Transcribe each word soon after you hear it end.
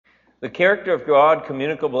The character of God,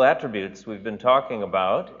 communicable attributes we've been talking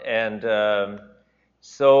about. And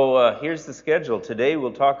so here's the schedule. Today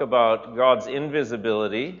we'll talk about God's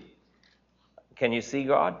invisibility. Can you see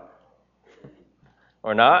God?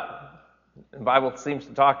 Or not? The Bible seems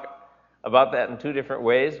to talk about that in two different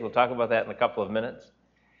ways. We'll talk about that in a couple of minutes.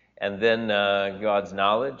 And then God's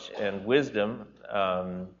knowledge and wisdom.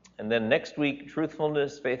 And then next week,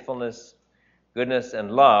 truthfulness, faithfulness, goodness, and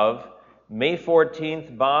love. May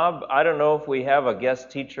 14th, Bob, I don't know if we have a guest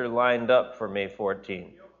teacher lined up for May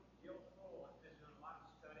 14th.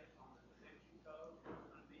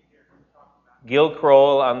 Gil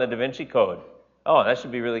Kroll on the Da Vinci Code. Oh, that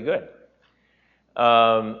should be really good.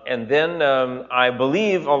 And then I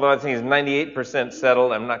believe, although I think it's 98%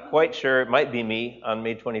 settled, I'm not quite sure, it might be me on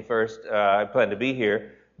May 21st. I plan to be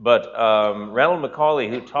here. But Randall McCauley,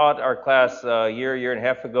 who taught our class a year and a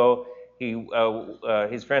half ago,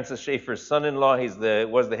 he's Francis Schaeffer's son-in-law. He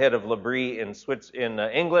was the head of L'Abri in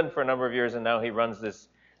England for a number of years, and now he runs this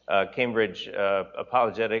Cambridge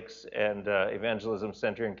Apologetics and Evangelism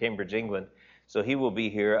Center in Cambridge, England. So he will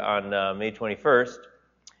be here on May 21st.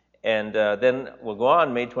 And then we'll go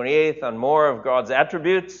on May 28th on more of God's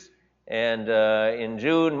attributes. And in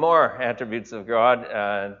June, more attributes of God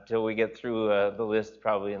until we get through the list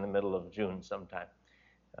probably in the middle of June sometime.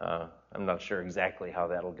 I'm not sure exactly how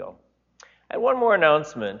that'll go. I had one more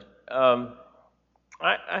announcement.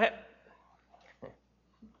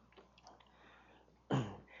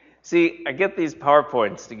 See, I get these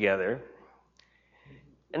PowerPoints together,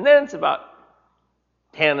 and then it's about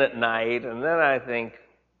 10 at night, and then I think,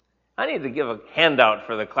 I need to give a handout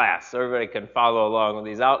for the class so everybody can follow along with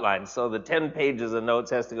these outlines. So the 10 pages of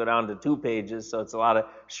notes has to go down to 2 pages, so it's a lot of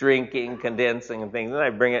shrinking, condensing, and things. Then I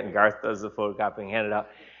bring it, and Garth does the photocopying, hand it out.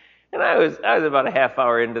 And I was about a half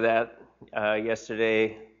hour into that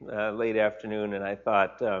yesterday, late afternoon, and I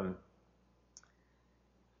thought,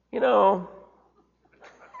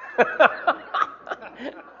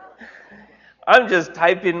 I'm just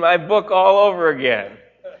typing my book all over again.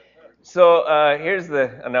 So here's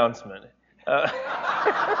the announcement.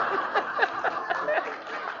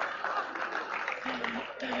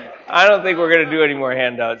 I don't think we're going to do any more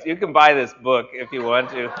handouts. You can buy this book if you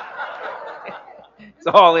want to. It's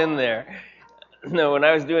all in there. No, when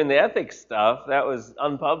I was doing the ethics stuff, that was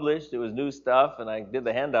unpublished. It was new stuff, and I did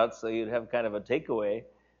the handouts so you'd have kind of a takeaway.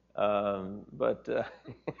 But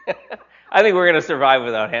I think we're going to survive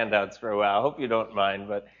without handouts for a while. I hope you don't mind.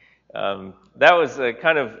 But that was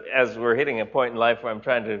kind of, as we're hitting a point in life where I'm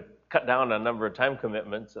trying to cut down on a number of time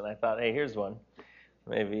commitments, and I thought, hey, here's one.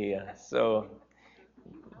 Maybe. So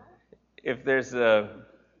if there's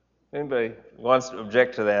anybody wants to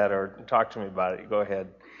object to that or talk to me about it, go ahead.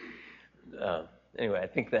 Anyway, I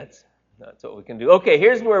think that's what we can do. Okay,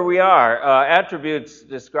 here's where we are. Attributes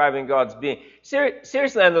describing God's being.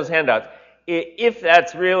 Seriously on those handouts, if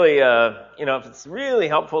that's really, if it's really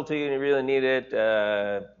helpful to you and you really need it,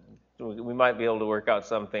 we might be able to work out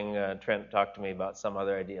something. Trent talked to me about some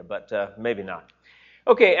other idea, but maybe not.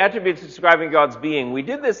 Okay, attributes describing God's being. We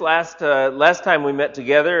did this last time we met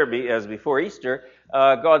together, as before Easter.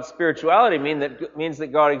 God's spirituality means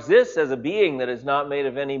that God exists as a being that is not made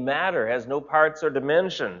of any matter, has no parts or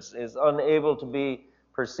dimensions, is unable to be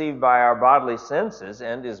perceived by our bodily senses,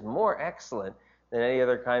 and is more excellent than any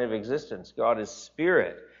other kind of existence. God is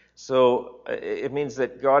spirit. So it means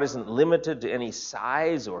that God isn't limited to any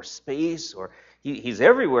size or space, or he's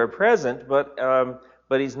everywhere present, but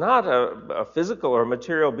he's not a physical or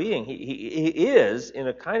material being. He is in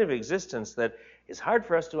a kind of existence that is hard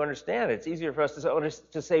for us to understand. It's easier for us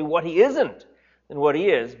to say what he isn't than what he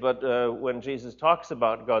is. But when Jesus talks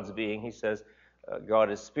about God's being, he says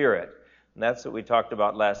God is spirit. And that's what we talked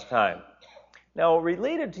about last time. Now,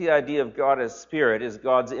 related to the idea of God as spirit is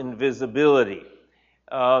God's invisibility.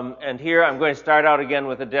 And here I'm going to start out again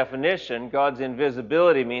with a definition. God's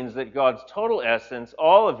invisibility means that God's total essence,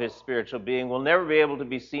 all of his spiritual being, will never be able to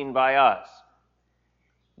be seen by us.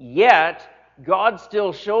 Yet, God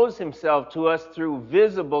still shows himself to us through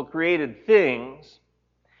visible created things.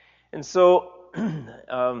 And so,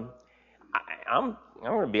 I'm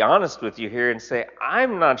going to be honest with you here and say,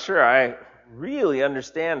 I'm not sure I really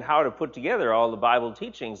understand how to put together all the Bible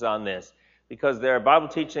teachings on this, because there are Bible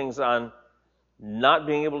teachings on not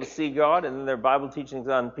being able to see God, and then there are Bible teachings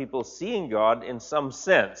on people seeing God in some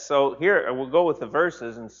sense. So here, we'll go with the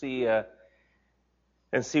verses and see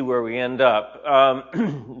where we end up.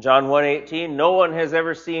 John 1:18, no one has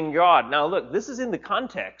ever seen God. Now look, this is in the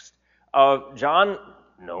context of John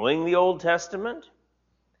knowing the Old Testament,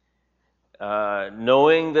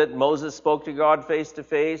 knowing that Moses spoke to God face to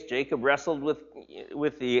face. Jacob wrestled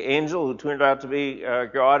with the angel who turned out to be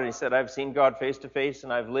God, and he said, I've seen God face to face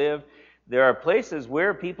and I've lived. There are places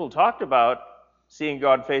where people talked about seeing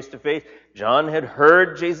God face to face. John had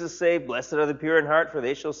heard Jesus say, blessed are the pure in heart, for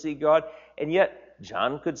they shall see God. And yet,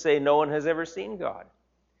 John could say no one has ever seen God.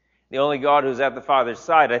 The only God who's at the Father's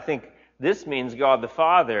side. I think this means God the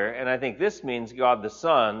Father, and I think this means God the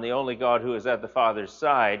Son, the only God who is at the Father's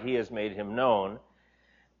side. He has made him known.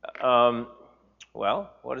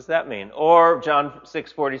 Well, what does that mean? Or John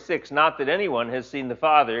 6:46, not that anyone has seen the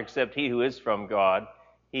Father except he who is from God.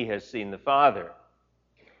 He has seen the Father.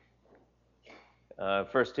 1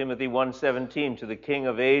 Timothy 1:17, to the King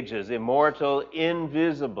of ages, immortal,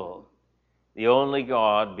 invisible, the only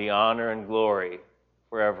God, be honor and glory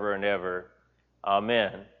forever and ever.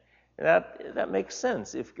 Amen. That makes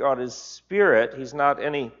sense. If God is spirit, he's not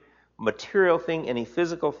any material thing, any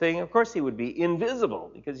physical thing. Of course, he would be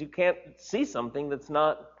invisible, because you can't see something that's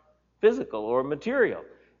not physical or material.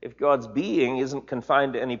 If God's being isn't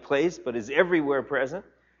confined to any place but is everywhere present,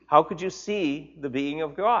 how could you see the being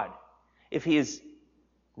of God? If he is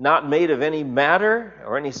not made of any matter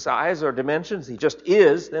or any size or dimensions, he just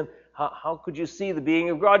is, then how could you see the being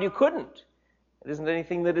of God? You couldn't. It isn't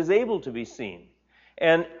anything that is able to be seen.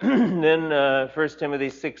 And then 1 Timothy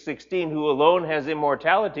 6:16, who alone has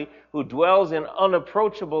immortality, who dwells in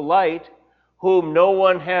unapproachable light, whom no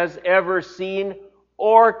one has ever seen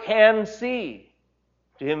or can see.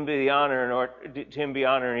 To him be honor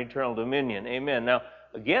and eternal dominion. Amen. Now,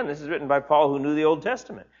 again, this is written by Paul, who knew the Old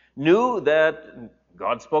Testament, knew that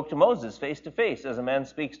God spoke to Moses face to face, as a man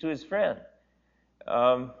speaks to his friend.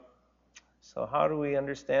 So how do we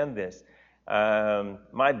understand this?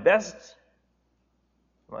 My best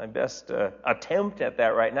attempt at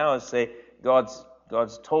that right now is to say God's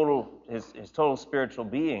total his total spiritual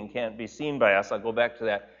being can't be seen by us. I'll go back to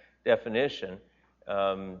that definition.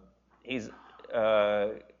 His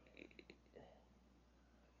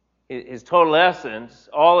total essence,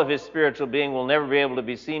 all of his spiritual being, will never be able to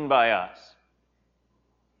be seen by us.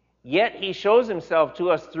 Yet he shows himself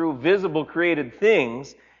to us through visible created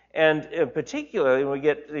things, and particularly when we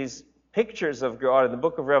get these pictures of God in the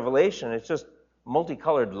book of Revelation, it's just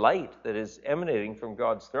multicolored light that is emanating from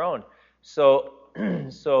God's throne. So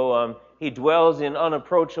he dwells in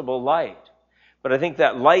unapproachable light. But I think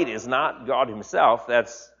that light is not God himself.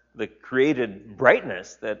 That's the created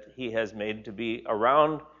brightness that he has made to be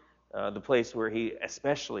around the place where he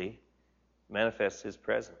especially manifests his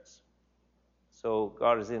presence. So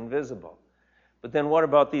God is invisible. But then what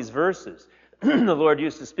about these verses? The Lord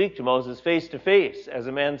used to speak to Moses face to face, as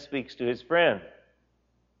a man speaks to his friend.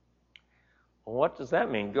 Well, what does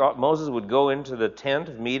that mean? Moses would go into the tent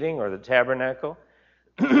of meeting or the tabernacle,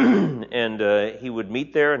 and he would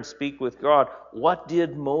meet there and speak with God. What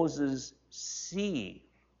did Moses see?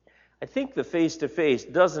 I think the face-to-face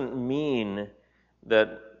doesn't mean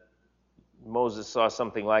that Moses saw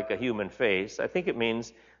something like a human face. I think it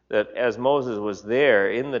means that as Moses was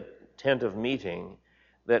there in the tent of meeting,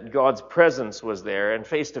 that God's presence was there, and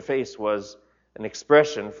face-to-face was an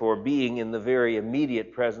expression for being in the very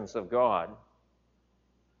immediate presence of God.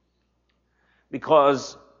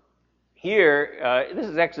 Because here, this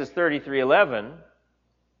is Exodus 33:11,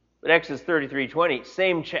 but Exodus 33:20,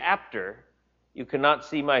 same chapter, you cannot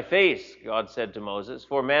see my face, God said to Moses,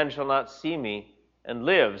 for man shall not see me and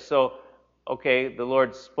live. So, okay, the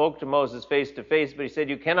Lord spoke to Moses face to face, but he said,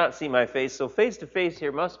 you cannot see my face. So face to face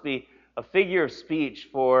here must be a figure of speech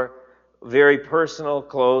for very personal,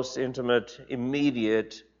 close, intimate,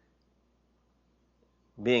 immediate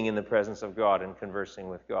being in the presence of God and conversing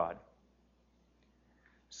with God.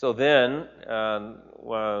 So then,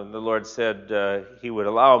 the Lord said he would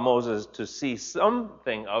allow Moses to see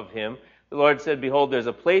something of him. The Lord said, behold, there's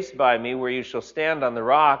a place by me where you shall stand on the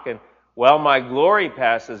rock, and while my glory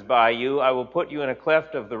passes by you, I will put you in a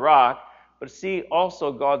cleft of the rock. But see,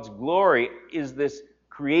 also God's glory is this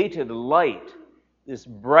created light, this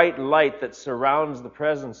bright light that surrounds the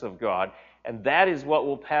presence of God. And that is what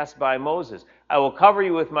will pass by Moses. I will cover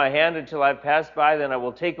you with my hand until I've passed by, then I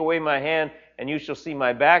will take away my hand, and you shall see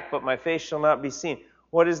my back, but my face shall not be seen.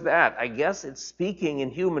 What is that? I guess it's speaking in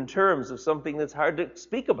human terms of something that's hard to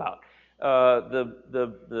speak about.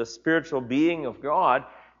 The spiritual being of God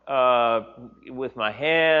with my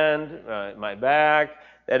hand, my back.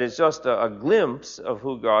 That is just a glimpse of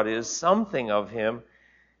who God is, something of him,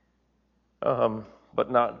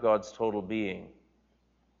 but not God's total being.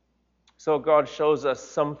 So God shows us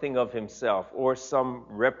something of himself, or some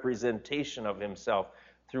representation of himself,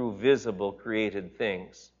 through visible created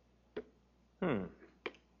things.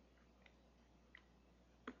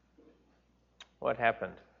 What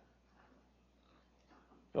happened?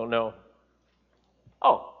 Don't know.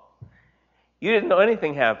 Oh, you didn't know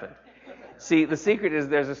anything happened. See, the secret is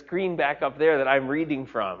there's a screen back up there that I'm reading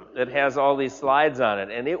from that has all these slides on it,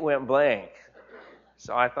 and it went blank.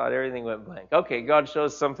 So I thought everything went blank. Okay, God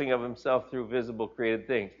shows something of himself through visible created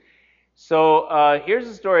things. So here's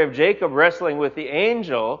the story of Jacob wrestling with the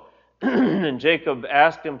angel. And Jacob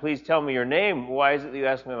asked him, please tell me your name. Why is it that you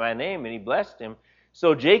ask me my name? And he blessed him.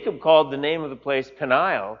 So Jacob called the name of the place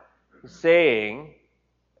Peniel, saying,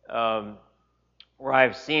 where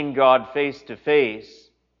I've seen God face to face,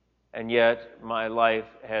 and yet my life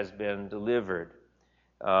has been delivered.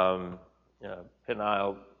 Peniel,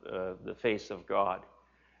 the face of God.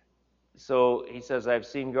 So he says, I've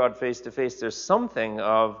seen God face to face. There's something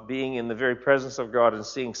of being in the very presence of God and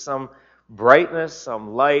seeing some brightness,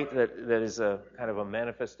 some light that is a kind of a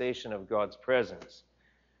manifestation of God's presence.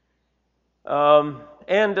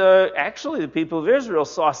 Actually, the people of Israel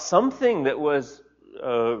saw something that was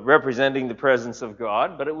representing the presence of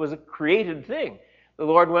God, but it was a created thing. The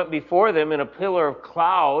Lord went before them in a pillar of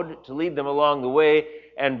cloud to lead them along the way,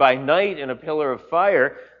 and by night in a pillar of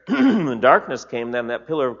fire. When darkness came, then that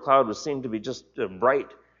pillar of cloud was seen to be just a bright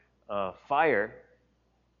fire,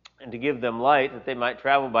 and to give them light, that they might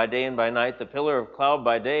travel by day and by night. The pillar of cloud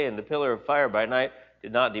by day and the pillar of fire by night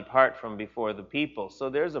did not depart from before the people. So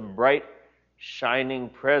there's a bright, shining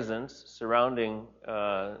presence surrounding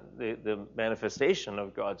the manifestation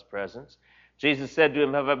of God's presence. Jesus said to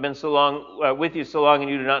him, have I been so long with you so long, and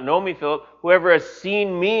you do not know me, Philip? Whoever has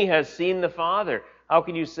seen me has seen the Father. How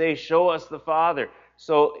can you say, show us the Father?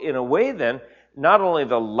 So in a way then, not only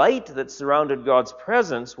the light that surrounded God's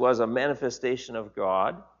presence was a manifestation of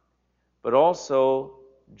God, but also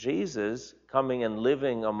Jesus coming and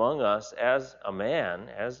living among us as a man,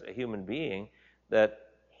 as a human being, that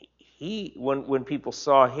when people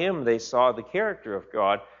saw him, they saw the character of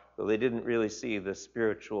God, though they didn't really see the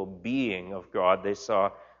spiritual being of God. They saw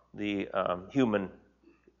the human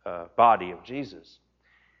body of Jesus.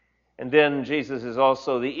 And then Jesus is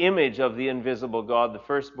also the image of the invisible God, the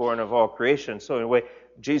firstborn of all creation. So in a way,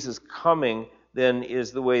 Jesus coming then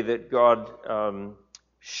is the way that God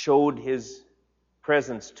showed his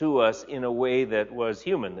presence to us in a way that was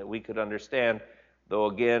human, that we could understand, though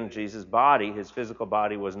again, Jesus' body, his physical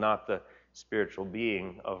body, was not the spiritual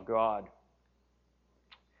being of God.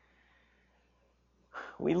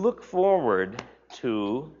 We look forward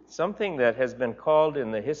to something that has been called in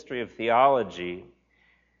the history of theology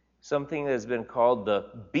something that has been called the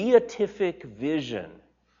beatific vision.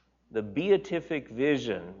 The beatific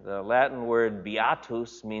vision, the Latin word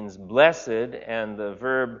beatus means blessed, and the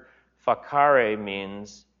verb facere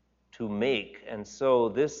means to make. And so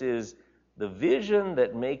this is the vision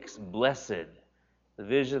that makes blessed, the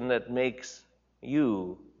vision that makes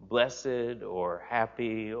you blessed or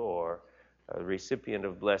happy or a recipient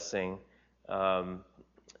of blessing. And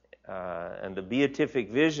the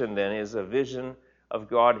beatific vision then is a vision of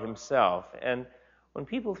God himself. And when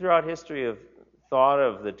people throughout history have thought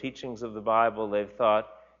of the teachings of the Bible, they've thought,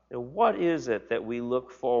 what is it that we look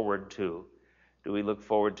forward to? Do we look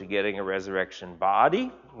forward to getting a resurrection body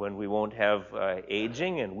when we won't have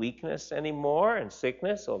aging and weakness anymore and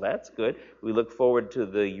sickness? Oh, that's good. Do we look forward to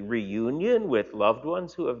the reunion with loved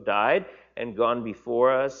ones who have died and gone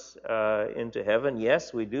before us into heaven?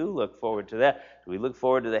 Yes, we do look forward to that. Do we look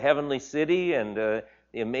forward to the heavenly city and the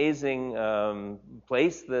amazing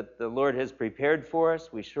place that the Lord has prepared for us?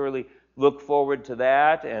 We surely look forward to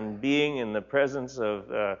that, and being in the presence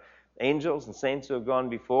of angels and saints who have gone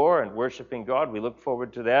before and worshiping God. We look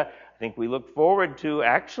forward to that. I think we look forward to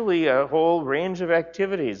actually a whole range of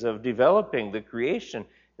activities of developing the creation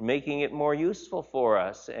and making it more useful for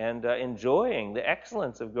us, and enjoying the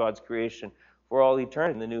excellence of God's creation for all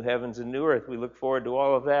eternity in the new heavens and new earth. We look forward to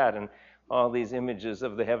all of that, and all these images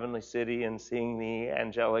of the heavenly city and seeing the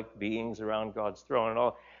angelic beings around God's throne and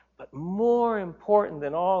all. But more important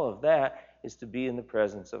than all of that is to be in the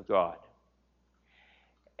presence of God.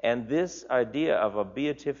 And this idea of a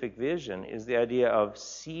beatific vision is the idea of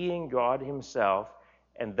seeing God himself,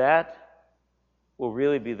 and that will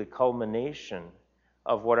really be the culmination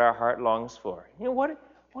of what our heart longs for. You know, what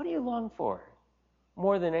do you long for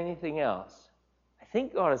more than anything else? I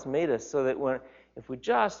think God has made us so that if we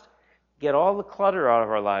just get all the clutter out of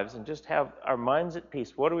our lives and just have our minds at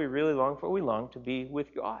peace, what do we really long for? We long to be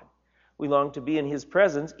with God. We long to be in his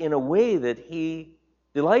presence in a way that he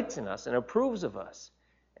delights in us and approves of us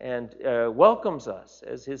and welcomes us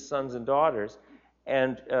as his sons and daughters.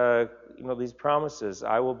 And, these promises,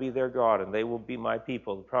 I will be their God and they will be my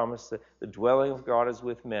people. The promise that the dwelling of God is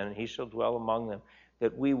with men and he shall dwell among them.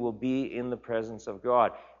 that we will be in the presence of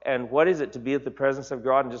God. And what is it to be at the presence of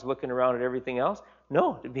God and just looking around at everything else?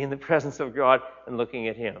 No, to be in the presence of God and looking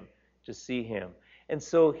at Him, to see Him. And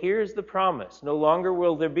so here's the promise. No longer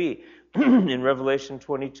will there be, in Revelation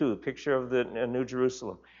 22, a picture of the New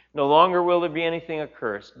Jerusalem, no longer will there be anything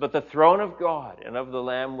accursed, but the throne of God and of the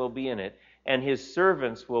Lamb will be in it, and His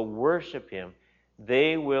servants will worship Him.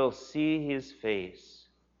 They will see His face,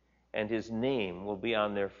 and His name will be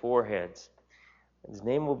on their foreheads. His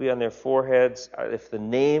name will be on their foreheads. If the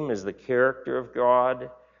name is the character of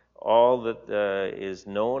God, all that is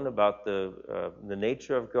known about the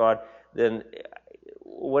nature of God, then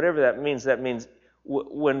whatever that means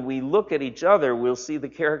when we look at each other, we'll see the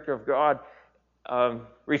character of God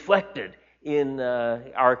reflected in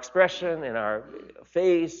our expression, in our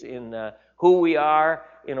face, in who we are,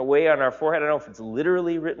 in a way on our forehead. I don't know if it's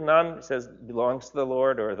literally written on, it says belongs to the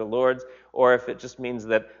Lord or the Lord's, or if it just means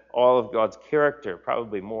that all of God's character,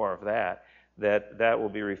 probably more of that will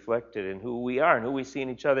be reflected in who we are and who we see in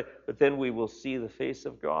each other, but then we will see the face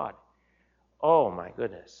of God. Oh my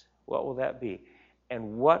goodness, what will that be?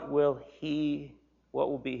 And what will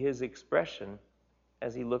be His expression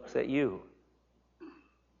as He looks at you?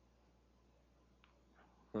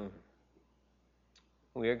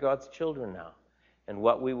 We are God's children now. And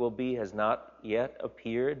what we will be has not yet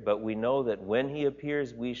appeared, but we know that when He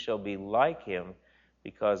appears, we shall be like Him,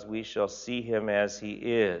 because we shall see Him as He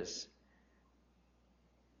is.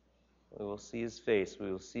 We will see His face.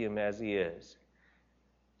 We will see Him as He is.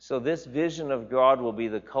 So this vision of God will be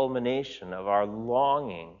the culmination of our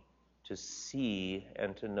longing to see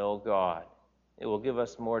and to know God. It will give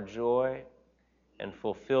us more joy and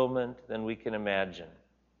fulfillment than we can imagine.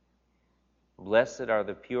 Blessed are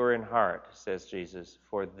the pure in heart, says Jesus,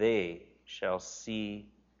 for they shall see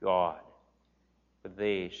God. For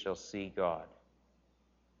they shall see God.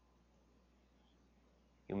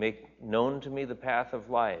 You make known to me the path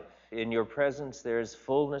of life. In your presence there is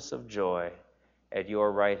fullness of joy. At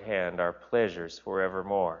your right hand are pleasures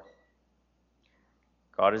forevermore.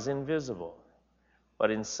 God is invisible,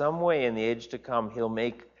 but in some way in the age to come, He'll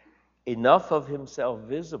make enough of Himself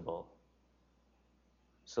visible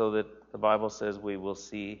so that the Bible says we will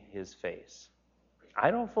see His face.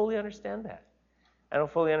 I don't fully understand that. I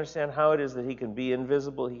don't fully understand how it is that He can be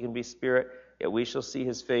invisible, He can be spirit, yet we shall see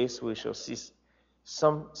His face, we shall see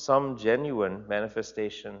some genuine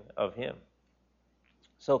manifestation of Him.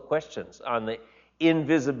 So questions on the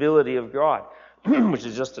invisibility of God, which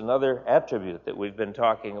is just another attribute that we've been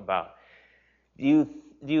talking about. Do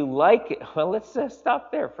you like it? Well, let's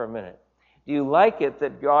stop there for a minute. Do you like it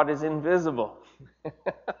that God is invisible?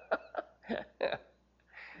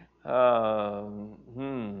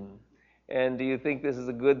 And do you think this is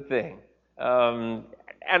a good thing? And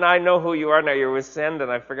I know who you are now. You're with Send,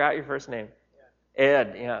 and I forgot your first name.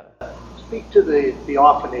 Ed, yeah. Speak to the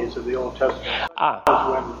theophanies of the Old Testament.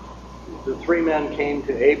 When the three men came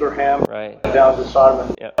to Abraham, right, down to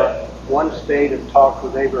Sodom, yep. One stayed and talked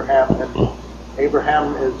with Abraham, and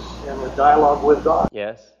Abraham is in a dialogue with God.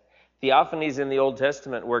 Yes. Theophanies in the Old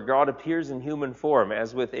Testament where God appears in human form,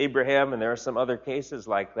 as with Abraham, and there are some other cases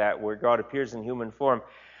like that where God appears in human form.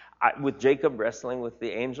 With Jacob wrestling with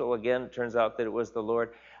the angel, again, it turns out that it was the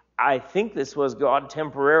Lord. I think this was God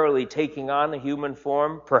temporarily taking on a human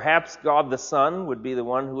form. Perhaps God the Son would be the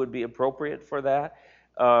one who would be appropriate for that.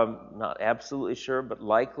 Not absolutely sure, but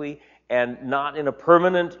likely. And not in a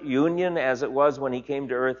permanent union as it was when He came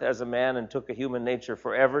to earth as a man and took a human nature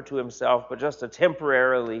forever to Himself, but just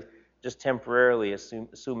temporarily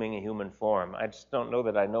assuming a human form. I just don't know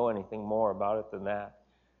that I know anything more about it than that.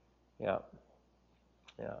 Yeah.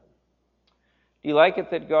 Do you like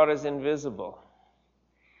it that God is invisible?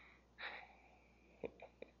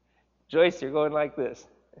 Joyce, you're going like this.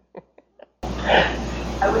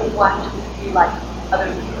 I wouldn't want Him to be like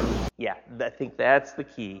other people. Yeah, I think that's the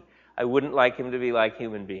key. I wouldn't like Him to be like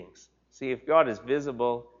human beings. See, if God is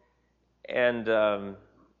visible, and then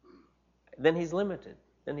He's limited.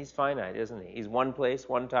 Then He's finite, isn't He? He's one place,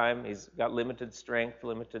 one time. He's got limited strength,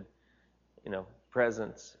 limited,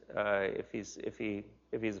 presence. If he's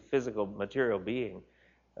a physical, material being,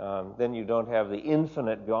 then you don't have the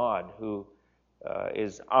infinite God who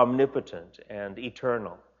is omnipotent and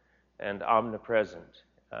eternal and omnipresent.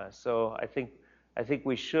 So I think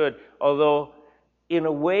we should, although in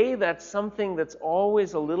a way that's something that's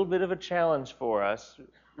always a little bit of a challenge for us,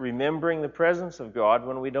 remembering the presence of God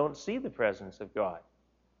when we don't see the presence of God.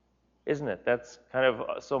 Isn't it? That's kind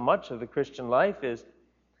of so much of the Christian life is,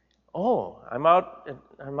 I'm out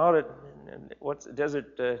at what's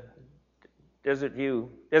Desert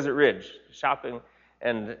Ridge shopping,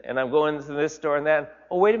 and I'm going to this store and that.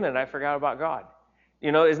 Oh, wait a minute, I forgot about God.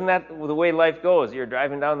 Isn't that the way life goes? You're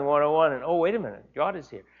driving down the 101 and, oh, wait a minute, God is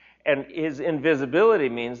here. And his invisibility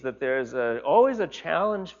means that there's always a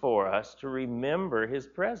challenge for us to remember his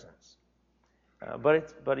presence.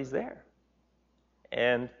 But he's there.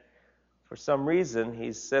 And for some reason,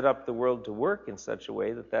 he's set up the world to work in such a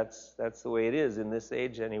way that's the way it is in this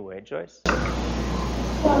age anyway. Joyce?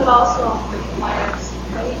 Well, it also requires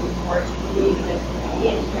faith or to believe that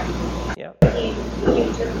in him. Yeah.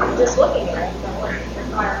 Just looking at it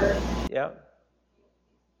requires. Yeah.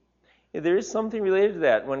 There is something related to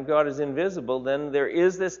that. When God is invisible, then there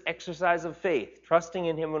is this exercise of faith, trusting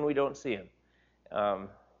in him when we don't see him.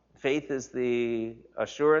 Faith is the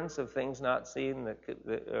assurance of things not seen,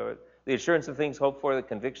 the assurance of things hoped for, the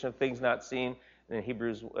conviction of things not seen, in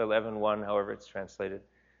Hebrews 11:1, however it's translated.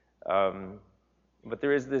 But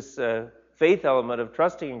there is this faith element of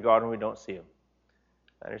trusting in God when we don't see him.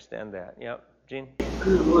 I understand that. Yeah, Gene?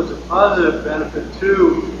 Well, it's a positive benefit,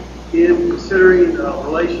 too, in considering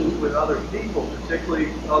relations with other people,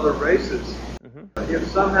 particularly other races. Mm-hmm. If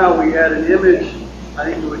somehow we had an image, I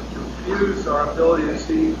think it would confuse our ability to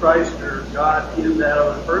see Christ or God in that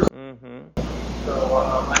other person. Mm-hmm. So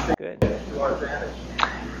I think it's to our advantage.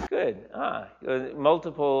 Good.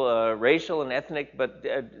 Multiple racial and ethnic, but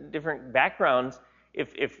different backgrounds.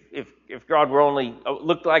 If God were only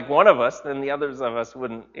looked like one of us, then the others of us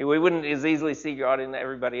wouldn't as easily see God in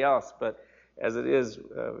everybody else. But as it is,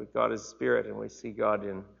 God is spirit, and we see God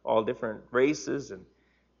in all different races and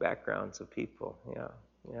backgrounds of people.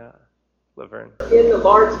 Yeah. Laverne. In the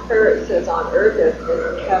Lord's Prayer, it says on earth as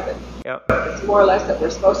in heaven. Yep. It's more or less that we're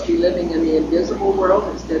supposed to be living in the invisible world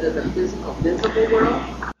instead of the physical, visible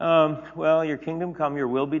world. Well, your kingdom come, your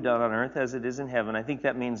will be done on earth as it is in heaven. I think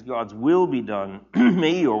that means God's will be done.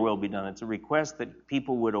 May your will be done. It's a request that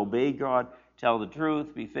people would obey God, tell the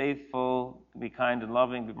truth, be faithful, be kind and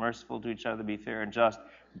loving, be merciful to each other, be fair and just.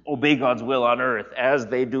 Obey God's will on earth as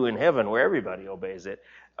they do in heaven, where everybody obeys it.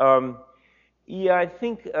 Yeah, I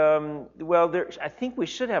think, I think we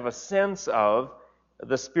should have a sense of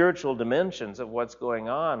the spiritual dimensions of what's going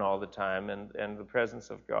on all the time and the presence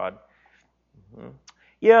of God. Mm-hmm.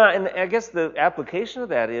 Yeah, and I guess the application of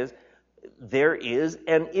that is there is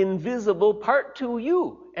an invisible part to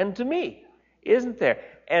you and to me, isn't there?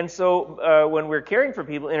 And so when we're caring for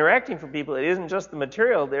people, interacting for people, it isn't just the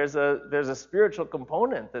material. There's a spiritual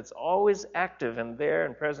component that's always active and there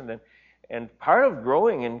and present. And part of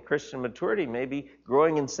growing in Christian maturity may be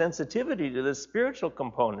growing in sensitivity to the spiritual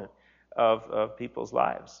component of people's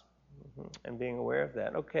lives, and being aware of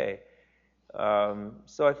that. Okay.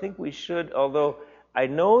 So I think we should, although I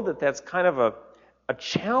know that that's kind of a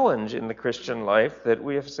challenge in the Christian life, that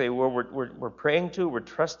we have to say, well, we're praying to, we're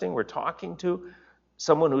trusting, we're talking to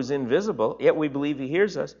someone who's invisible, yet we believe he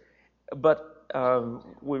hears us, but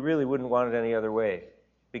we really wouldn't want it any other way,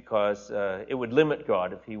 because it would limit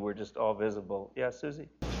God if he were just all visible. Yeah, Susie?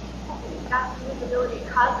 That visibility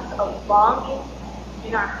causes a longing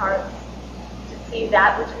in our hearts to see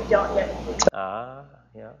that which we don't yet see.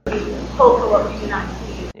 Yeah. We hope for what we do not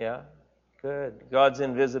see. Yeah, good. God's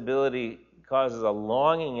invisibility causes a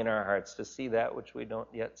longing in our hearts to see that which we don't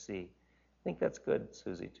yet see. I think that's good,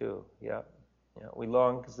 Susie, too. Yeah. We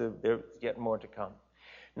long because there's yet more to come.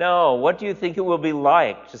 Now, what do you think it will be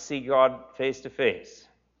like to see God face to face?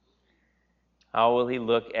 How will he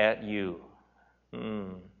look at you?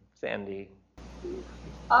 Sandy.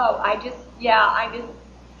 Oh, I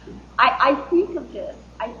think of this.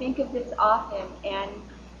 I think of this often, and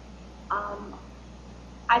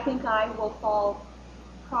I think I will fall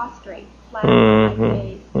prostrate, flat on my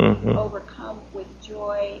face, overcome with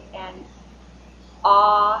joy and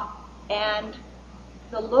awe, and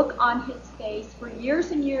the look on his face. For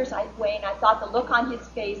years and years, Wayne, I thought the look on his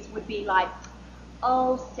face would be like,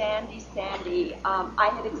 oh, Sandy, I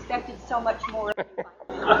had expected so much more of you.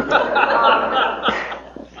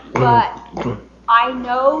 But I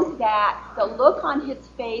know that the look on his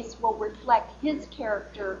face will reflect his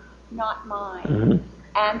character, not mine.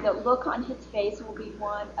 And the look on his face will be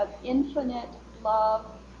one of infinite love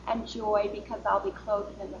and joy, because I'll be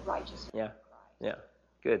clothed in the righteousness of Christ. Yeah,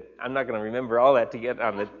 good. I'm not going to remember all that to get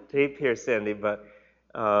on the tape here, Sandy, but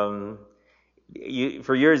for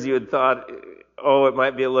years you had thought, it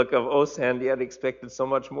might be a look of, oh, Sandy, I'd expected so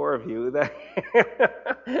much more of you.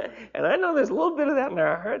 And I know there's a little bit of that in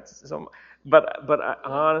our hearts. But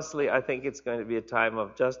honestly, I think it's going to be a time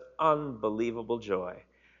of just unbelievable joy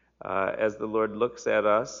as the Lord looks at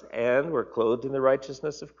us, and we're clothed in the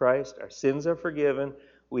righteousness of Christ. Our sins are forgiven.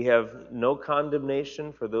 We have no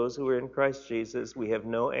condemnation for those who are in Christ Jesus. We have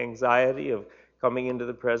no anxiety of coming into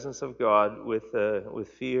the presence of God with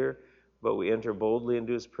fear but we enter boldly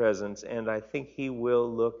into his presence, and I think he will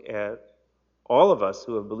look at all of us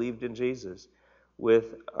who have believed in Jesus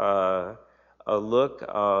with a look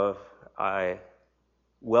of, I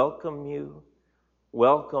welcome you,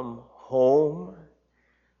 welcome home,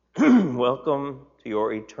 welcome to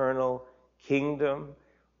your eternal kingdom,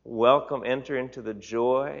 welcome, enter into the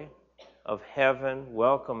joy of heaven,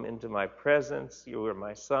 welcome into my presence. You are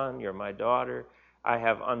my son, you're my daughter. I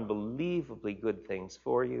have unbelievably good things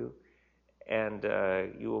for you, and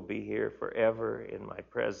you will be here forever in my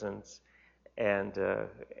presence. And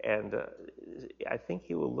I think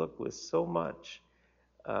he will look with so much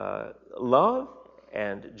love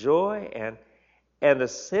and joy and a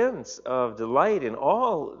sense of delight in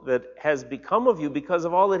all that has become of you because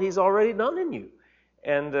of all that he's already done in you,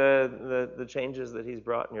 and the changes that he's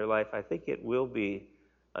brought in your life. I think it will be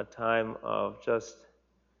a time of just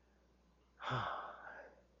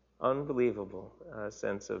unbelievable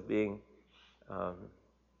sense of being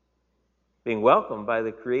welcomed by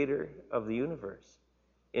the Creator of the universe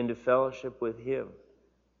into fellowship with him.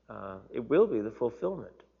 It will be the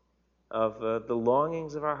fulfillment of the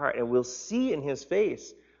longings of our heart, and we'll see in his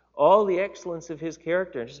face all the excellence of his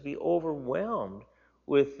character and just be overwhelmed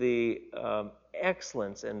with the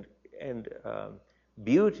excellence and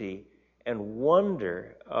beauty and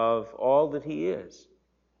wonder of all that he is.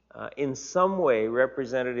 In some way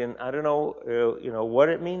represented in, I don't know, what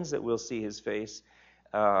it means that we'll see his face,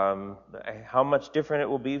 how much different it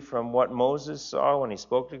will be from what Moses saw when he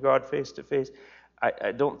spoke to God face to face.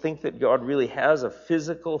 I don't think that God really has a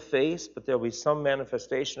physical face, but there'll be some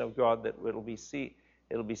manifestation of God that it'll be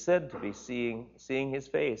said to be seeing his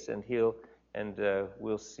face, and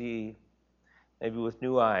we'll see, maybe with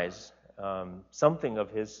new eyes, something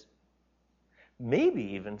of his, maybe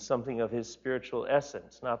even something of his spiritual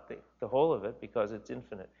essence, not the whole of it, because it's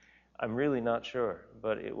infinite. I'm really not sure,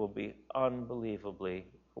 but it will be unbelievably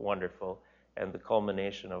wonderful and the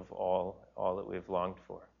culmination of all that we've longed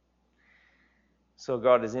for. So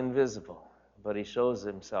God is invisible, but he shows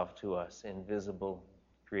himself to us in visible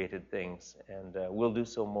created things, and we'll do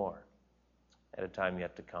so more at a time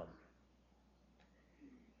yet to come.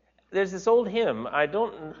 There's this old hymn. I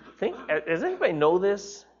don't think, does anybody know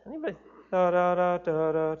this? Anybody? Da da da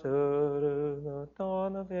da da da, the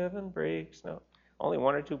dawn of heaven breaks. No, only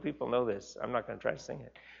one or two people know this. I'm not going to try to sing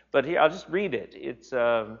it, but here I'll just read it. It's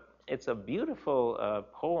a beautiful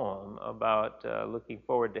poem about looking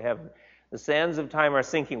forward to heaven. The sands of time are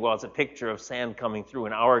sinking. Well, it's a picture of sand coming through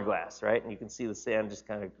an hourglass, right? And you can see the sand just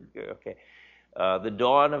kind of, okay. The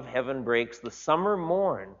dawn of heaven breaks, the summer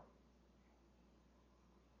morn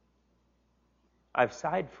I've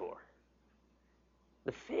sighed for.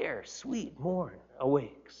 The fair, sweet morn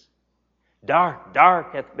awakes. Dark,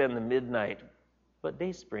 dark hath been the midnight, but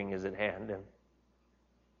dayspring is at hand,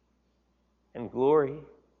 and glory,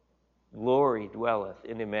 glory dwelleth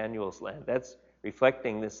in Emmanuel's land. That's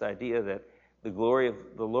reflecting this idea that the glory of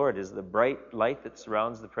the Lord is the bright light that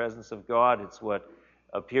surrounds the presence of God. It's what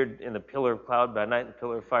appeared in the pillar of cloud by night and the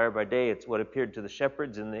pillar of fire by day. It's what appeared to the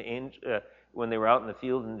shepherds in the when they were out in the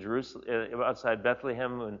field in Jerusalem, outside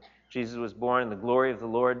Bethlehem, when Jesus was born. The glory of the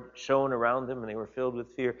Lord shone around them, and they were filled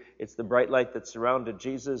with fear. It's the bright light that surrounded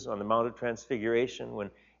Jesus on the Mount of Transfiguration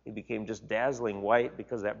when he became just dazzling white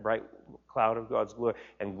because of that bright cloud of God's glory.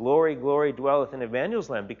 And glory, glory dwelleth in Emmanuel's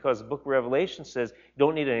land, because the book of Revelation says you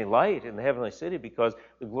don't need any light in the heavenly city because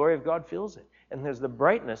the glory of God fills it. And there's the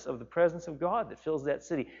brightness of the presence of God that fills that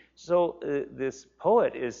city. So this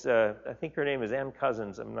poet is, I think her name is Ann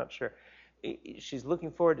Cousins, I'm not sure. She's looking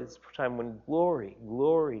forward to this time when glory,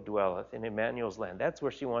 glory dwelleth in Emmanuel's land. That's where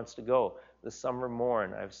she wants to go. The summer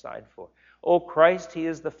morn I've sighed for. O Christ, he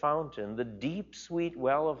is the fountain, the deep, sweet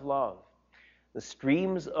well of love. The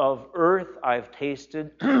streams of earth I've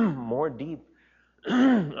tasted, more deep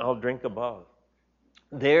I'll drink above.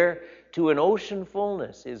 There to an ocean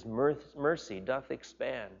fullness his mercy doth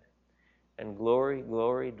expand, and glory,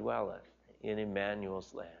 glory dwelleth in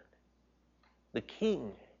Emmanuel's land. The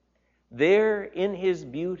King, there in his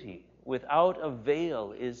beauty, without a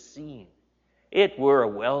veil is seen. It were a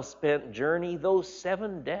well-spent journey, those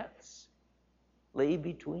 7 deaths lay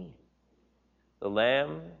between. The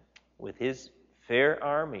Lamb with his fair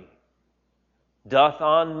army doth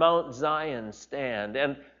on Mount Zion stand,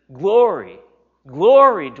 and glory,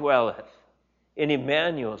 glory dwelleth in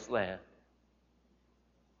Emmanuel's land.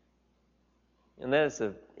 And that is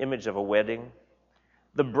an image of a wedding.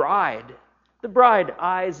 The bride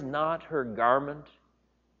eyes not her garment,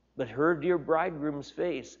 but her dear bridegroom's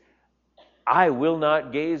face. I will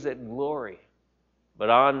not gaze at glory, but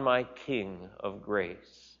on my King of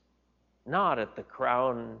grace. Not at the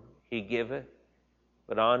crown he giveth,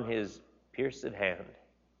 but on his pierced hand.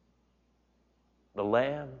 The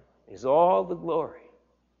Lamb is all the glory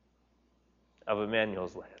of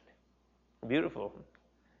Emmanuel's land. Beautiful,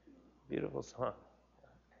 beautiful song.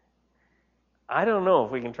 I don't know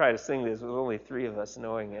if we can try to sing this with only 3 of us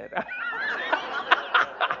knowing it.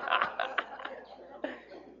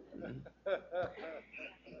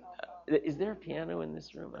 Is there a piano in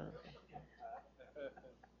this room? I don't think.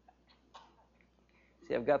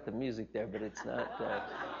 See, I've got the music there, but it's not.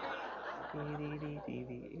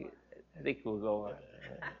 I think we'll go on.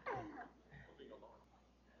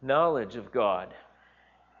 Knowledge of God.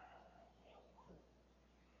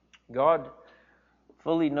 God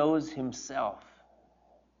fully knows himself.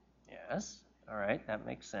 Yes, all right, that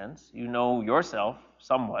makes sense. You know yourself,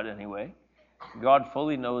 somewhat anyway. God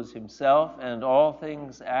fully knows himself and all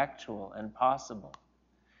things actual and possible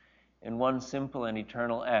in one simple and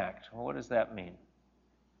eternal act. Well, what does that mean?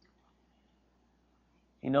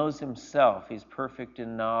 He knows himself. He's perfect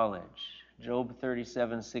in knowledge. Job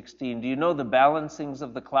 37:16. Do you know the balancings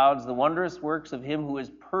of the clouds, the wondrous works of him who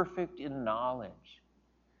is perfect in knowledge?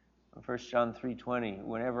 1 John 3:20.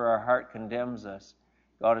 Whenever our heart condemns us,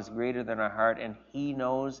 God is greater than our heart, and he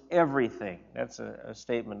knows everything. That's a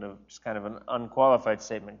statement of just kind of an unqualified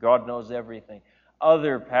statement. God knows everything.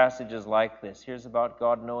 Other passages like this. Here's about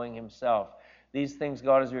God knowing himself. These things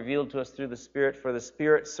God has revealed to us through the Spirit, for the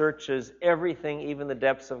Spirit searches everything, even the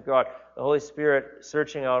depths of God. The Holy Spirit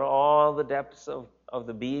searching out all the depths of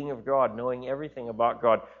the being of God, knowing everything about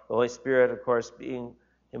God. The Holy Spirit, of course, being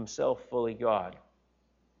himself fully God.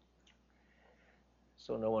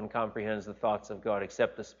 So no one comprehends the thoughts of God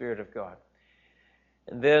except the Spirit of God.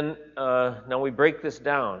 And then, now we break this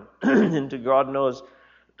down into God knows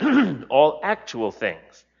all actual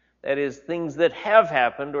things. That is, things that have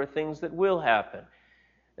happened or things that will happen.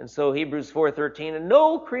 And so Hebrews 4:13, and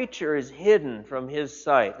no creature is hidden from his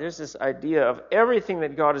sight. There's this idea of everything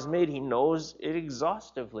that God has made, he knows it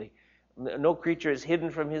exhaustively. No creature is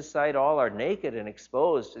hidden from his sight. All are naked and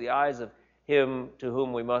exposed to the eyes of him to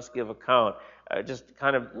whom we must give account. Just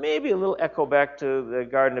kind of maybe a little echo back to the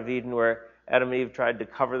Garden of Eden where Adam and Eve tried to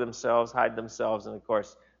cover themselves, hide themselves, and of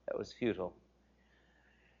course that was futile.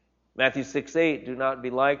 Matthew 6:8, do not be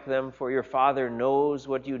like them, for your Father knows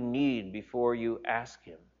what you need before you ask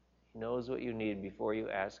him. He knows what you need before you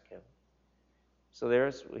ask him. So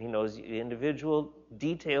he knows the individual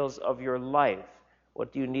details of your life.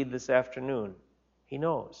 What do you need this afternoon? He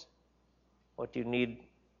knows. What do you need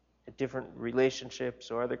at different relationships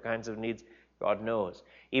or other kinds of needs? God knows.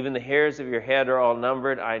 Even the hairs of your head are all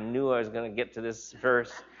numbered. I knew I was going to get to this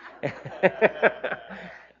verse.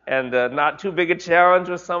 And not too big a challenge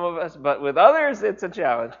with some of us, but with others it's a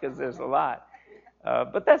challenge because there's a lot.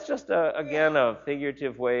 But that's just, again, a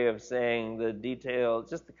figurative way of saying the detail,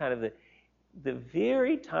 just the kind of the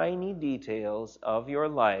very tiny details of your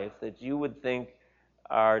life that you would think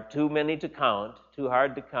are too many to count, too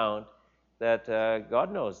hard to count, that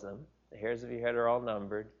God knows them. The hairs of your head are all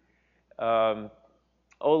numbered. O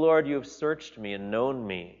Lord, you have searched me and known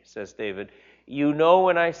me, says David. You know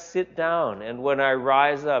when I sit down and when I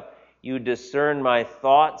rise up. You discern my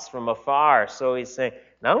thoughts from afar. So he's saying,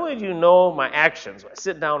 not only do you know my actions, when I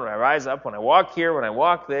sit down, when I rise up, when I walk here, when I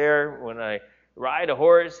walk there, when I ride a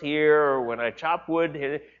horse here, or when I chop wood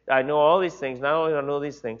here, I know all these things. Not only do I know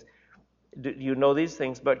these things, you know these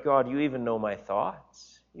things, but God, you even know my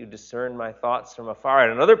thoughts. You discern my thoughts from afar.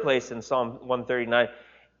 At another place in Psalm 139,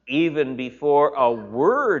 even before a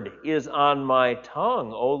word is on my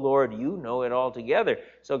tongue, O Lord, you know it altogether.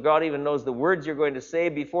 So God even knows the words you're going to say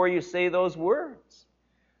before you say those words.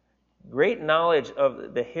 Great knowledge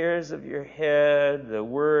of the hairs of your head, the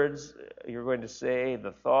words you're going to say,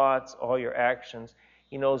 the thoughts, all your actions.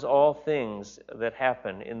 He knows all things that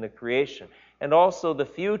happen in the creation. And also the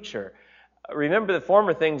future. Remember the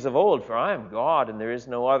former things of old, for I am God and there is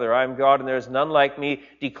no other. I am God and there is none like me,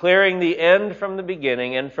 declaring the end from the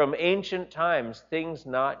beginning and from ancient times, things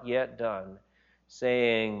not yet done,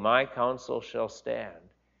 saying, my counsel shall stand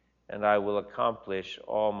and I will accomplish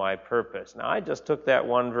all my purpose. Now, I just took that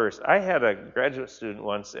one verse. I had a graduate student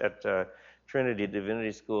once at Trinity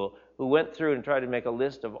Divinity School who went through and tried to make a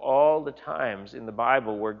list of all the times in the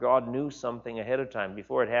Bible where God knew something ahead of time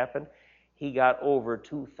before it happened. He got over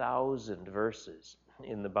 2,000 verses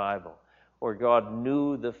in the Bible where God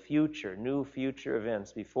knew the future, knew future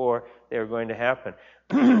events before they were going to happen.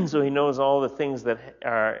 So he knows all the things that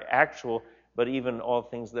are actual, but even all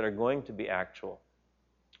things that are going to be actual.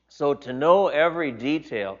 So to know every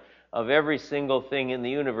detail of every single thing in the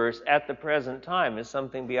universe at the present time is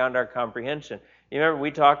something beyond our comprehension. You remember we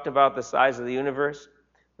talked about the size of the universe?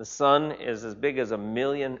 The sun is as big as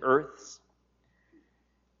 1,000,000 Earths.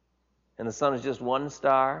 And the sun is just one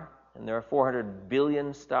star, and there are 400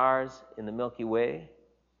 billion stars in the Milky Way.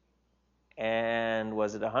 And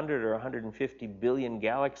was it 100 or 150 billion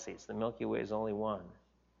galaxies? The Milky Way is only one.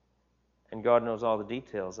 And God knows all the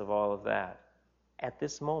details of all of that at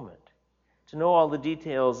this moment. To know all the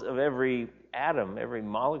details of every atom, every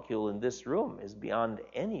molecule in this room is beyond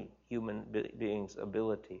any human being's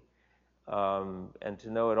ability. And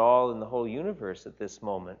to know it all in the whole universe at this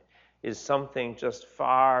moment is something just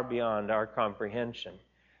far beyond our comprehension.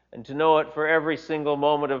 And to know it for every single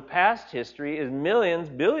moment of past history is millions,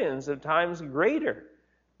 billions of times greater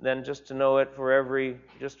than just to know it for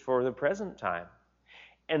just for the present time.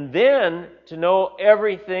 And then to know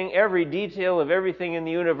everything, every detail of everything in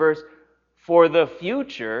the universe for the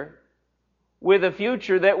future, with a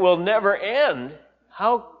future that will never end.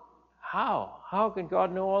 How can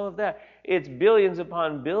God know all of that? It's billions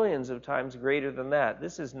upon billions of times greater than that.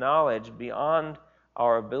 This is knowledge beyond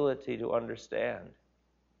our ability to understand.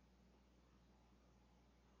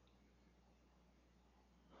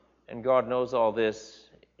 And God knows all this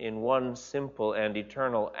in one simple and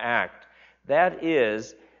eternal act. That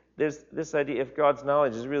is, this idea, if God's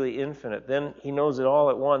knowledge is really infinite, then He knows it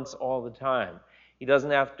all at once, all the time. He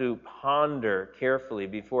doesn't have to ponder carefully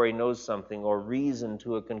before He knows something, or reason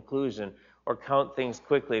to a conclusion, or count things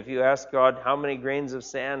quickly. If you ask God how many grains of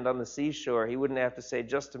sand on the seashore, He wouldn't have to say,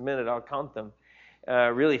 just a minute, I'll count them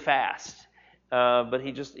really fast. But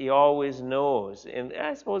He always knows. And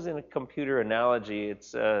I suppose in a computer analogy,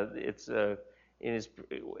 it's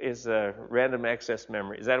random access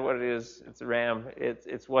memory. Is that what it is? It's RAM.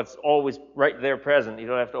 It's what's always right there present. You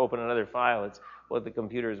don't have to open another file. It's what the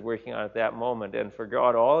computer is working on at that moment. And for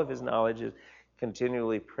God, all of His knowledge is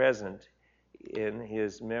continually present in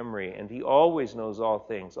His memory. And He always knows all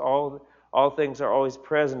things. All things are always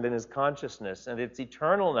present in His consciousness. And it's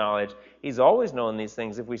eternal knowledge. He's always known these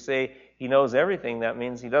things. If we say He knows everything, that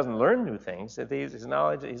means He doesn't learn new things. His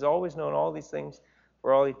knowledge, He's always known all these things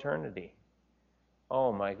for all eternity.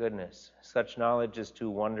 Oh my goodness, such knowledge is too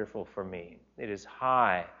wonderful for me. It is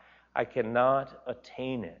high. I cannot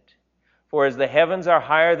attain it. For as the heavens are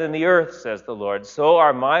higher than the earth, says the Lord, so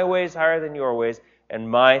are my ways higher than your ways, and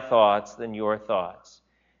my thoughts than your thoughts.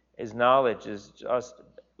 His knowledge is just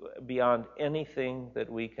beyond anything that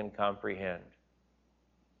we can comprehend.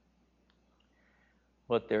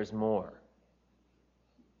 But there's more.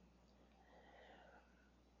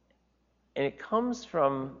 And it comes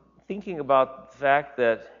from thinking about the fact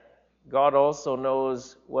that God also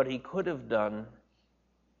knows what He could have done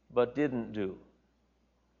but didn't do.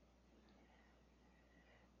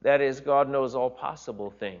 That is, God knows all possible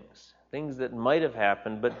things that might have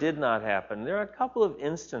happened but did not happen. There are a couple of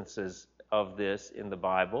instances of this in the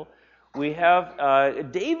Bible. We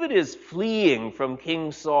have David is fleeing from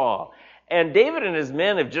King Saul. And David and his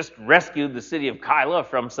men have just rescued the city of Keilah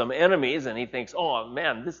from some enemies, and he thinks, oh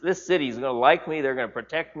man, this city is going to like me, they're going to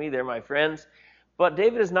protect me, they're my friends. But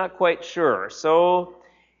David is not quite sure. So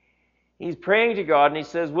he's praying to God, and he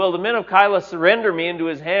says, will the men of Keilah surrender me into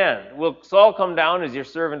his hand? Will Saul come down as your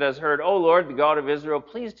servant has heard? O Lord, the God of Israel,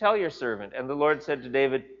 please tell your servant. And the Lord said to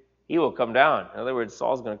David, he will come down. In other words,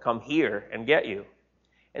 Saul's going to come here and get you.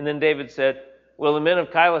 And then David said, will the men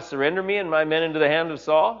of Keilah surrender me and my men into the hand of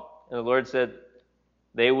Saul? And the Lord said,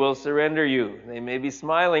 they will surrender you. They may be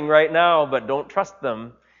smiling right now, but don't trust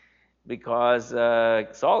them, because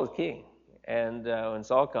Saul is king. And when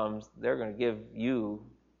Saul comes, they're going to give you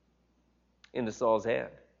into Saul's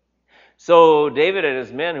hand. So David and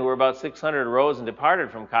his men, who were about 600, arose and departed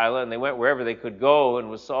from Keilah, and they went wherever they could go. And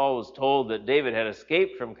when Saul was told that David had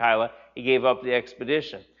escaped from Keilah, he gave up the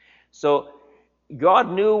expedition. So God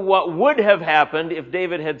knew what would have happened if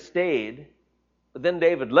David had stayed. But then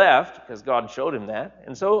David left, because God showed him that,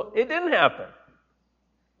 and so it didn't happen.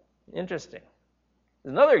 Interesting.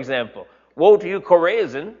 There's another example. Woe to you,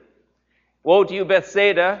 Chorazin! Woe to you,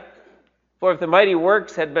 Bethsaida! For if the mighty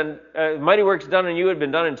works done in you had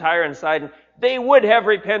been done in Tyre and Sidon, they would have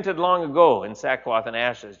repented long ago in sackcloth and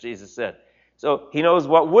ashes, Jesus said. So He knows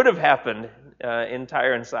what would have happened in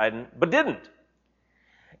Tyre and Sidon, but didn't.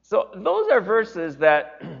 So those are verses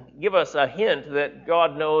that give us a hint that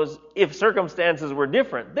God knows if circumstances were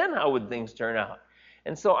different, then how would things turn out?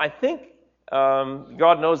 And so I think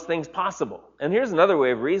God knows things possible. And here's another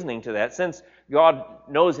way of reasoning to that. Since God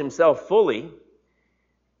knows Himself fully,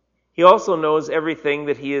 He also knows everything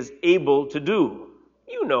that He is able to do.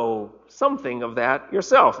 You know something of that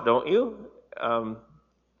yourself, don't you?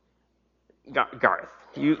 Garth.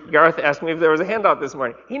 Garth asked me if there was a handout this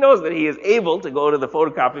morning. He knows that he is able to go to the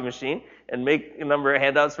photocopy machine and make a number of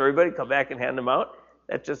handouts for everybody, come back and hand them out.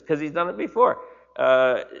 That's just because he's done it before.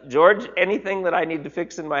 George, anything that I need to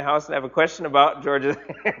fix in my house and have a question about, George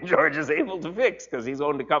is able to fix, because he's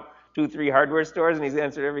owned a couple, 2-3 hardware stores, and he's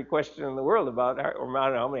answered every question in the world about, or I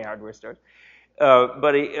don't know how many hardware stores.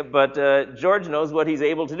 But George knows what he's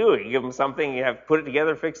able to do. You give him something, you have put it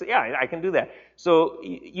together, fix it. Yeah, I can do that. So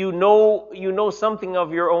you know something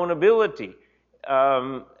of your own ability,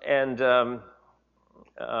 and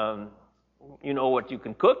you know what you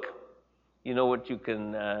can cook, you know what you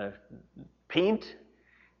can paint,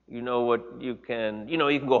 you know what you can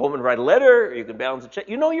go home and write a letter, or you can balance a check.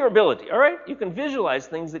 You know your ability, all right? You can visualize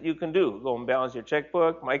things that you can do. Go and balance your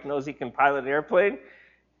checkbook. Mike knows he can pilot an airplane.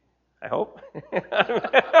 I hope.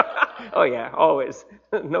 Oh yeah, always.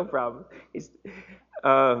 No problem.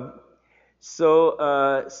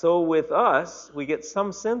 So with us, we get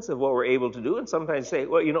some sense of what we're able to do, and sometimes say,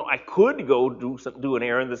 well, I could go do an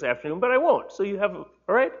errand this afternoon, but I won't. So you have, all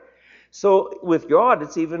right? So with God,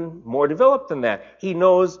 it's even more developed than that. He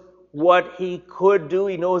knows what he could do.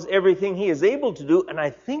 He knows everything he is able to do, and I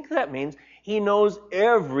think that means he knows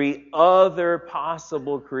every other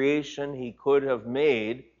possible creation he could have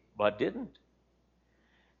made, but didn't.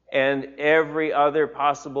 And every other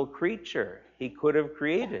possible creature he could have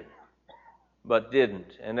created, but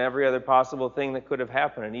didn't. And every other possible thing that could have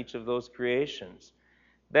happened in each of those creations.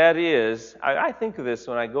 That is, I think of this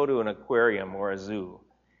when I go to an aquarium or a zoo.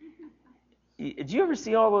 Did you ever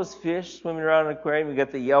see all those fish swimming around in an aquarium? You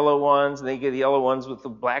get the yellow ones, and then you get the yellow ones with the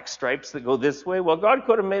black stripes that go this way. Well, God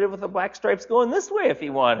could have made it with the black stripes going this way if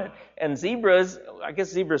he wanted. And zebras, I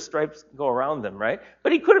guess zebra stripes go around them, right?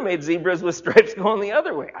 But he could have made zebras with stripes going the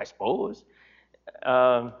other way, I suppose.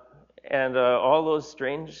 And all those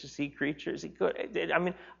strange sea creatures, he could. I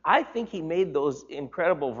mean, I think he made those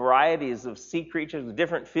incredible varieties of sea creatures with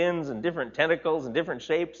different fins and different tentacles and different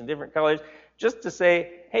shapes and different colors, just to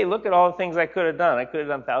say, hey, look at all the things I could have done. I could have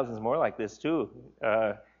done thousands more like this too,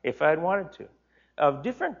 if I had wanted to, of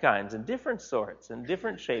different kinds and different sorts and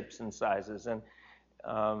different shapes and sizes. And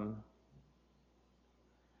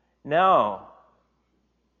now,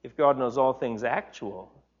 if God knows all things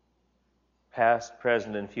actual, past,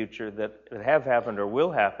 present, and future, that have happened or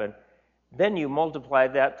will happen, then you multiply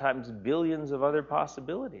that times billions of other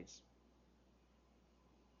possibilities.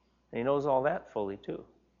 And he knows all that fully too.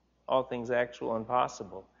 All things actual and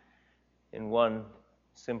possible in one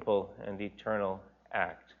simple and eternal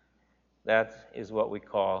act. That is what we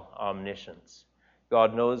call omniscience.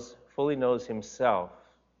 God fully knows himself,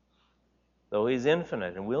 though he's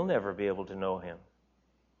infinite and we'll never be able to know him.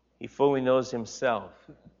 He fully knows himself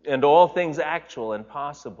and all things actual and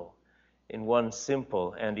possible in one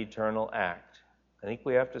simple and eternal act. I think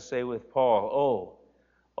we have to say with Paul,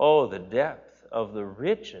 oh, the depth of the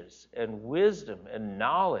riches and wisdom and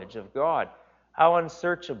knowledge of God. How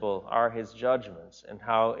unsearchable are his judgments and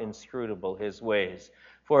how inscrutable his ways.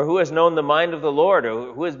 For who has known the mind of the Lord,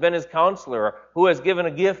 or who has been his counselor, or who has given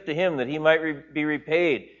a gift to him that he might be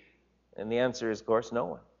repaid? And the answer is, of course, no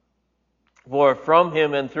one. For from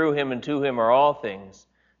him and through him and to him are all things.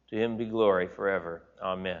 To him be glory forever.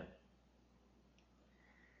 Amen.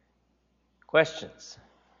 Questions?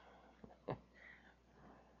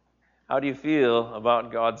 How do you feel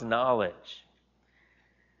about God's knowledge?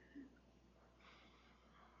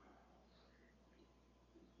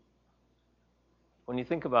 When you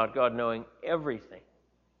think about God knowing everything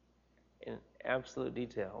in absolute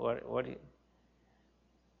detail, what do you...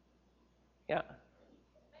 Yeah.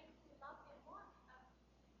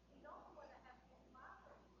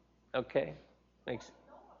 Okay.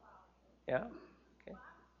 Yeah. Okay.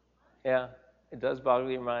 Yeah. It does boggle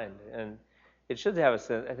your mind, and it should have a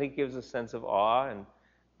sense. I think it gives a sense of awe and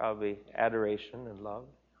probably adoration and love.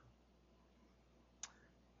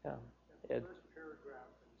 Yeah. The first paragraph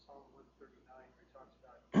in Psalm 139, where he talks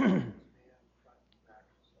about man front and back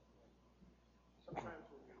and stuff like that. Sometimes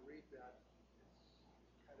when we read that,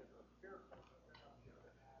 it's kind of a fearful, but then on the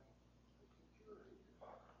other hand, it's security.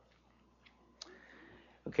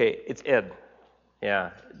 Okay, it's Ed.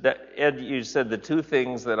 Yeah. Ed, you said the two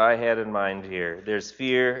things that I had in mind here. There's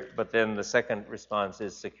fear, but then the second response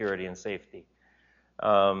is security and safety.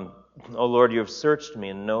 Oh Lord, you have searched me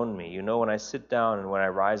and known me. You know when I sit down and when I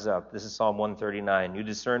rise up. This is Psalm 139. You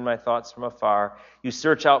discern my thoughts from afar. You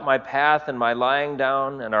search out my path and my lying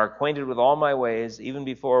down and are acquainted with all my ways. Even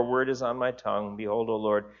before a word is on my tongue, behold, O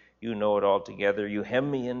Lord, you know it altogether. You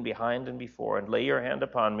hem me in behind and before and lay your hand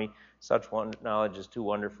upon me. Such knowledge is too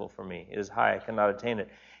wonderful for me. It is high, I cannot attain it.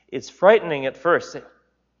 It's frightening at first.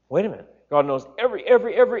 Wait a minute. God knows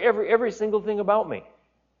every single thing about me.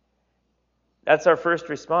 That's our first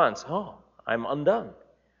response. Oh, I'm undone.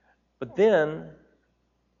 But then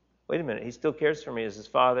wait a minute, he still cares for me as his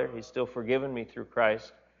Father. He's still forgiven me through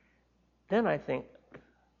Christ. Then I think,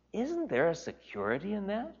 isn't there a security in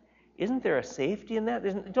that? Isn't there a safety in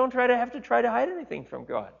that? Don't have to hide anything from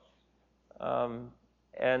God.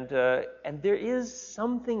 And there is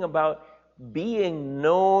something about being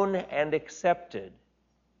known and accepted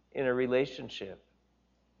in a relationship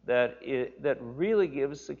that really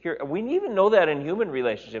gives security. We even know that in human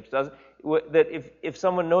relationships, doesn't it? That if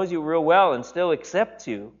someone knows you real well and still accepts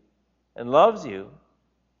you and loves you,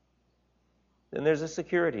 then there's a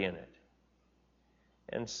security in it.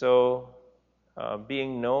 And so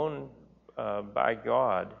being known by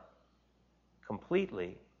God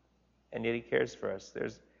completely, and yet he cares for us,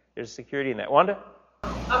 there's security in that. Wanda?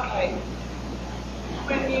 Okay.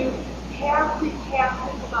 When you have the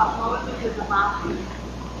passage about Moses in the mountain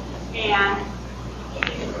and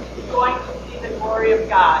he's going to see the glory of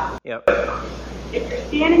God. Yep. If you're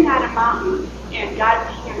standing on a mountain and God's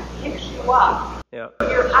hand picks you up, Yep.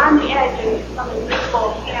 you're on the edge and some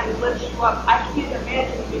invisible hand lifts you up. I can't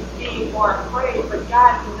imagine you being more afraid, but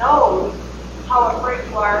God knows how afraid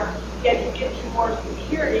you are, yet he gives you more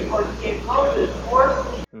security, or he gave Moses more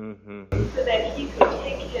security so that he could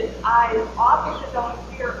take his eyes off of his own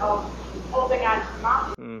fear of holding on to the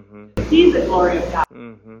mountain. See the glory of God.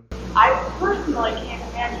 I personally can't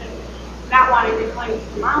imagine not wanting to cling to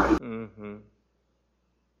the mountain.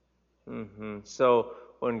 So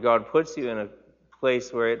when God puts you in a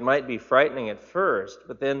place where it might be frightening at first,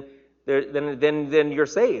 but then you're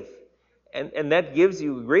safe, and that gives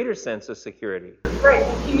you a greater sense of security. Right,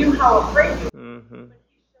 he knew how afraid you were.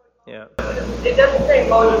 Yeah. It doesn't say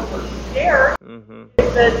Moses was scared.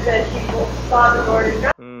 It says that he saw the Lord of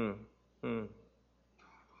God.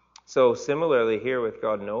 So similarly here with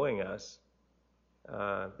God knowing us,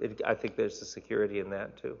 I think there's a security in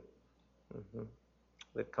that too.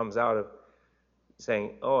 That comes out of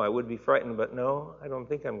saying, oh, I would be frightened, but no, I don't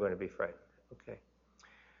think I'm going to be frightened. Okay.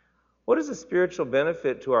 What is the spiritual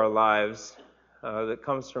benefit to our lives that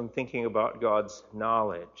comes from thinking about God's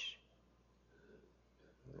knowledge?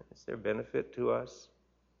 Is there benefit to us?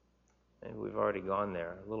 Maybe we've already gone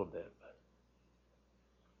there a little bit. But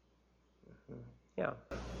yeah.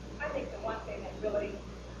 I think the one thing that really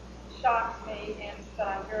shocks me and that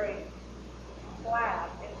I'm very glad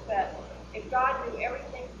is that if God knew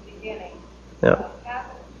everything from the beginning,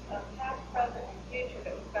 past, present, and future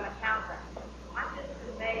that was going to happen, I'm just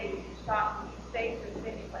amazed and shocked that he saved us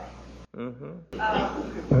anyway.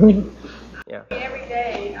 Yeah. Every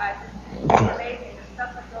day, it's amazing the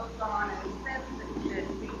stuff that goes on and the sins that we did.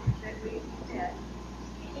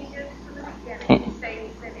 He knew from the beginning. He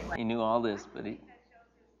saved us anyway. He knew all this, but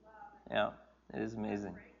yeah, it is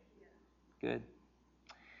amazing. Good.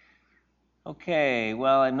 Okay,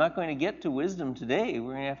 well, I'm not going to get to wisdom today.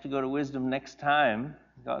 We're going to have to go to wisdom next time,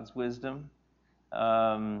 God's wisdom.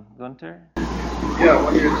 Gunter? Yeah,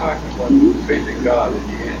 when you're talking about faith in God in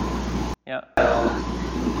the end. Yeah.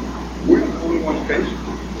 We're not the only ones facing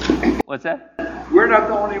Him. What's that? We're not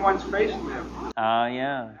the only ones facing Him.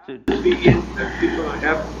 Yeah. The end that people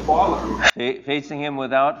have to follow. Facing Him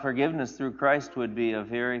without forgiveness through Christ would be a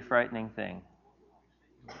very frightening thing.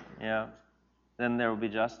 Yeah. Then there will be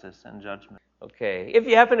justice and judgment. Okay. If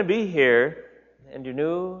you happen to be here and you're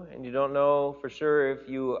new and you don't know for sure if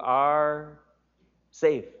you are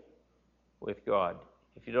safe with God,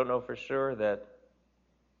 if you don't know for sure that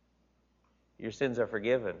your sins are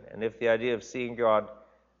forgiven, and if the idea of seeing God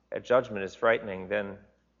at judgment is frightening, then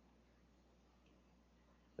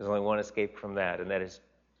there's only one escape from that, and that is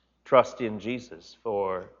trust in Jesus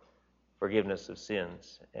for forgiveness of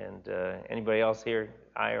sins. And anybody else here,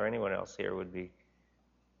 I or anyone else here, would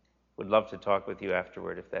love to talk with you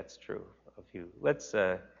afterward if that's true of you. Let's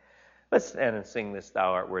stand and sing this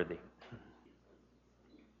 "Thou Art Worthy."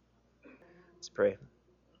 Let's pray.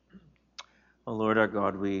 Oh Lord our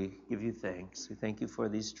God, we give you thanks. We thank you for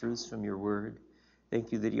these truths from your word.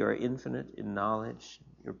 Thank you that you are infinite in knowledge,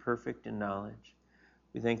 you're perfect in knowledge.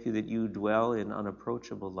 We thank you that you dwell in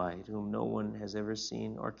unapproachable light, whom no one has ever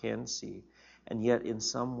seen or can see, and yet in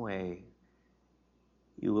some way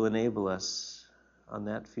you will enable us on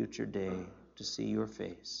that future day to see your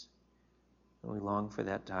face. And we long for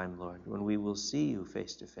that time, Lord, when we will see you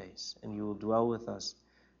face to face, and you will dwell with us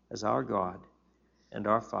as our God and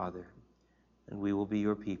our Father, and we will be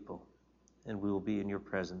your people, and we will be in your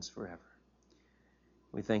presence forever.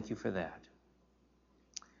 We thank you for that.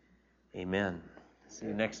 Amen. See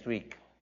you next week.